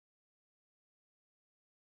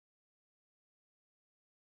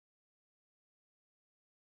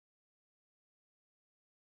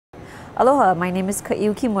Aloha, my name is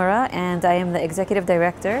Kimura480p, and I am the Executive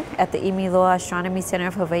Director at the Kimura480p Astronomy Center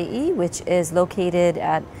of Hawaii, which is located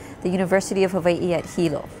at the University of Hawaii at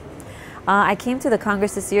Hilo. I came to the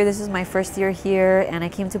Congress this year. This is my first year here, and I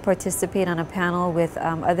came to participate on a panel with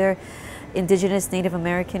other Indigenous Native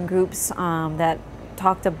American groups that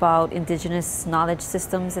talked about Indigenous knowledge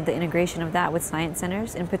systems and the integration of that with science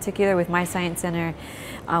centers. In particular, with my science center,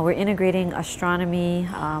 we're integrating astronomy,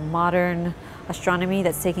 modern astronomy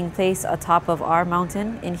that's taking place atop of our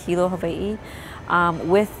mountain in Hilo, Hawaii,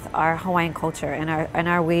 with our Hawaiian culture and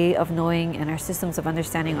our way of knowing and our systems of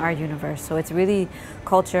understanding our universe. So it's really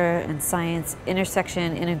culture and science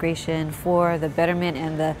intersection, integration for the betterment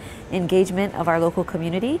and the engagement of our local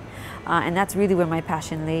community. And that's really where my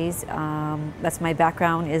passion lays. That's my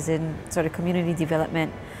background, is in sort of community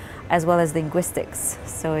development as well as linguistics.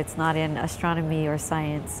 So it's not in astronomy or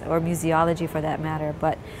science or museology for that matter,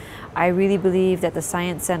 but I really believe that the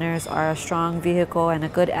science centers are a strong vehicle and a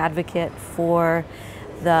good advocate for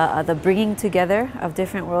the bringing together of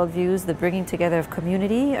different worldviews, the bringing together of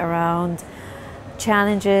community around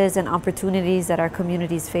challenges and opportunities that our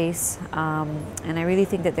communities face. And I really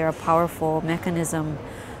think that they're a powerful mechanism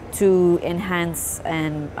to enhance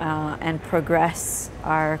and progress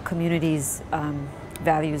our communities'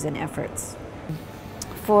 values and efforts.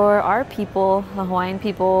 For our people, the Hawaiian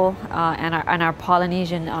people, and our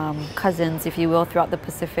Polynesian cousins, if you will, throughout the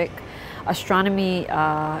Pacific, astronomy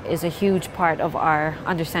is a huge part of our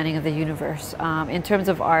understanding of the universe. In terms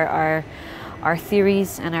of our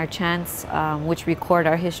theories and our chants, which record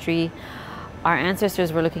our history, our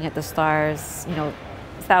ancestors were looking at the stars,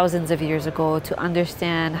 thousands of years ago to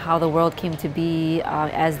understand how the world came to be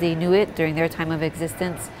as they knew it during their time of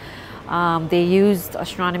existence. They used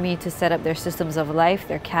astronomy to set up their systems of life,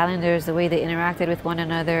 their calendars, the way they interacted with one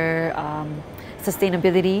another,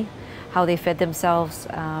 sustainability, how they fed themselves.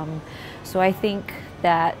 So I think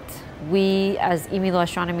that we as Kimura480p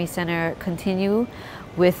Astronomy Center continue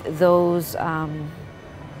with those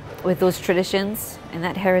traditions and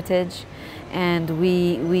that heritage, and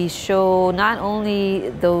we show not only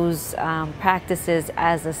those practices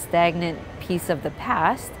as a stagnant piece of the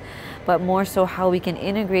past, but more so how we can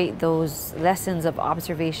integrate those lessons of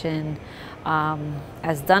observation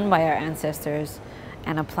as done by our ancestors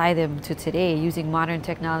and apply them to today using modern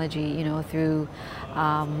technology, through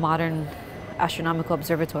modern astronomical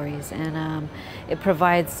observatories. And it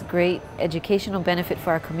provides great educational benefit for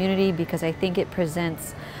our community because I think it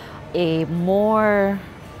presents a more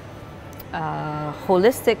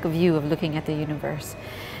holistic view of looking at the universe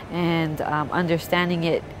and understanding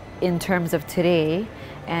it in terms of today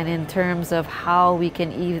and in terms of how we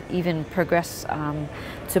can even progress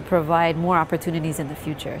to provide more opportunities in the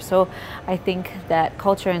future. So I think that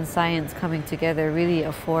culture and science coming together really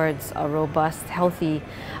affords a robust, healthy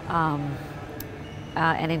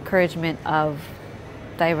and encouragement of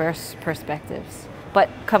diverse perspectives, but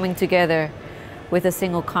coming together with a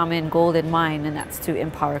single common goal in mind, and that's to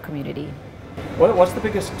empower community. What's the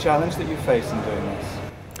biggest challenge that you face in doing this?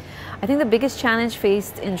 I think the biggest challenge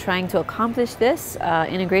faced in trying to accomplish this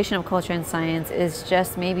integration of culture and science is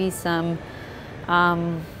just maybe some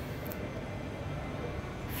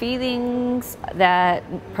feelings that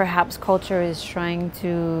perhaps culture is trying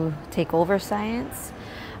to take over science.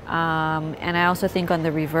 And I also think on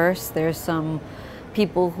the reverse, there's some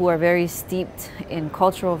people who are very steeped in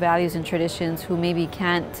cultural values and traditions who maybe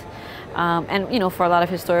can't, and for a lot of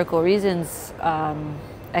historical reasons,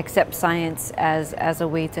 accept science as a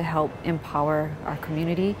way to help empower our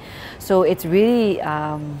community. So it's really,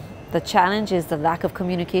 the challenge is the lack of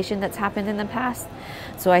communication that's happened in the past.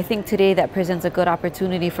 So I think today that presents a good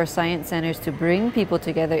opportunity for science centers to bring people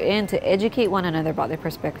together and to educate one another about their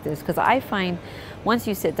perspectives. Because I find once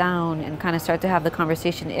you sit down and kind of start to have the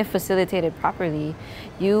conversation, if facilitated properly,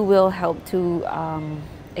 you will help to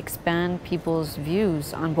expand people's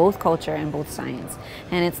views on both culture and both science.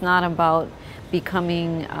 And it's not about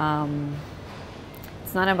becoming,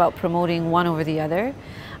 it's not about promoting one over the other.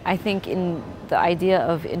 I think in the idea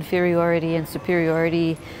of inferiority and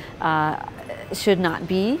superiority should not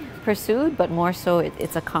be pursued, but more so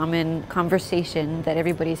it's a common conversation that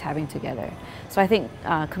everybody's having together. So I think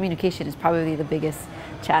communication is probably the biggest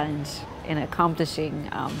challenge in accomplishing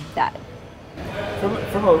that.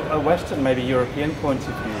 From a Western, maybe European point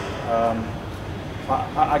of view,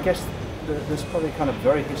 I guess there's probably kind of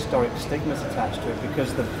very historic stigmas attached to it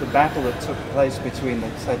because the battle that took place between,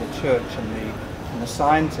 say, the church and the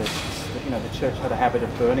scientists, the church had a habit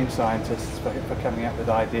of burning scientists for coming up with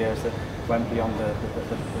ideas that went beyond the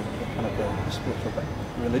kind of the spiritual,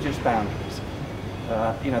 religious boundaries.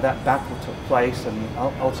 That battle took place, and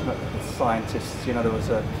ultimately the scientists, there was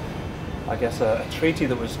I guess, a treaty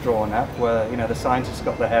that was drawn up where, you know, the scientists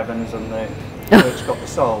got the heavens and the church got the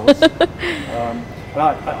souls.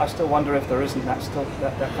 But I still wonder if there isn't that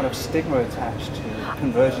kind of stigma attached to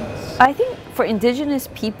convergence. I think for indigenous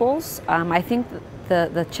peoples, I think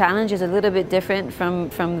the challenge is a little bit different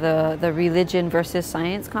from the religion versus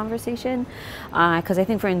science conversation, because I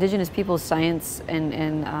think for indigenous peoples, science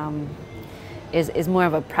is more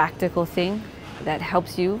of a practical thing that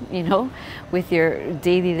helps you, you know, with your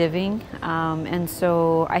daily living, and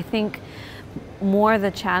so I think more the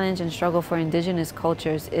challenge and struggle for indigenous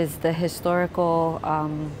cultures is the historical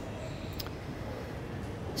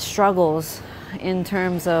struggles in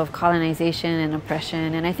terms of colonization and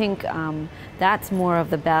oppression, and I think that's more of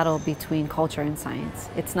the battle between culture and science.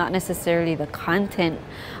 It's not necessarily the content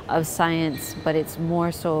of science, but it's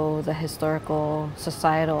more so the historical,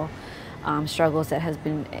 societal struggles that has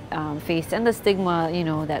been faced, and the stigma, you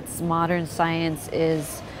know, that modern science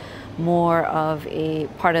is more of a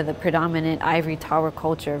part of the predominant ivory tower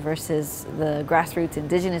culture versus the grassroots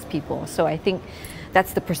indigenous people. So I think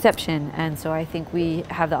that's the perception, and so I think we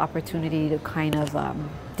have the opportunity to kind of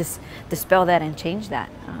dispel that and change that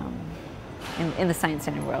in the science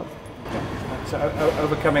center world. So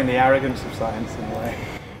overcoming the arrogance of science in a way.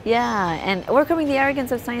 Yeah, and overcoming the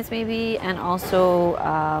arrogance of science maybe, and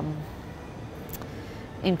also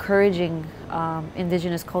encouraging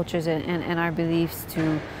indigenous cultures and our beliefs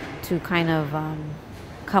to kind of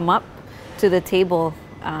come up to the table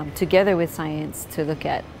together with science to look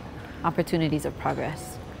at opportunities of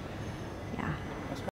progress.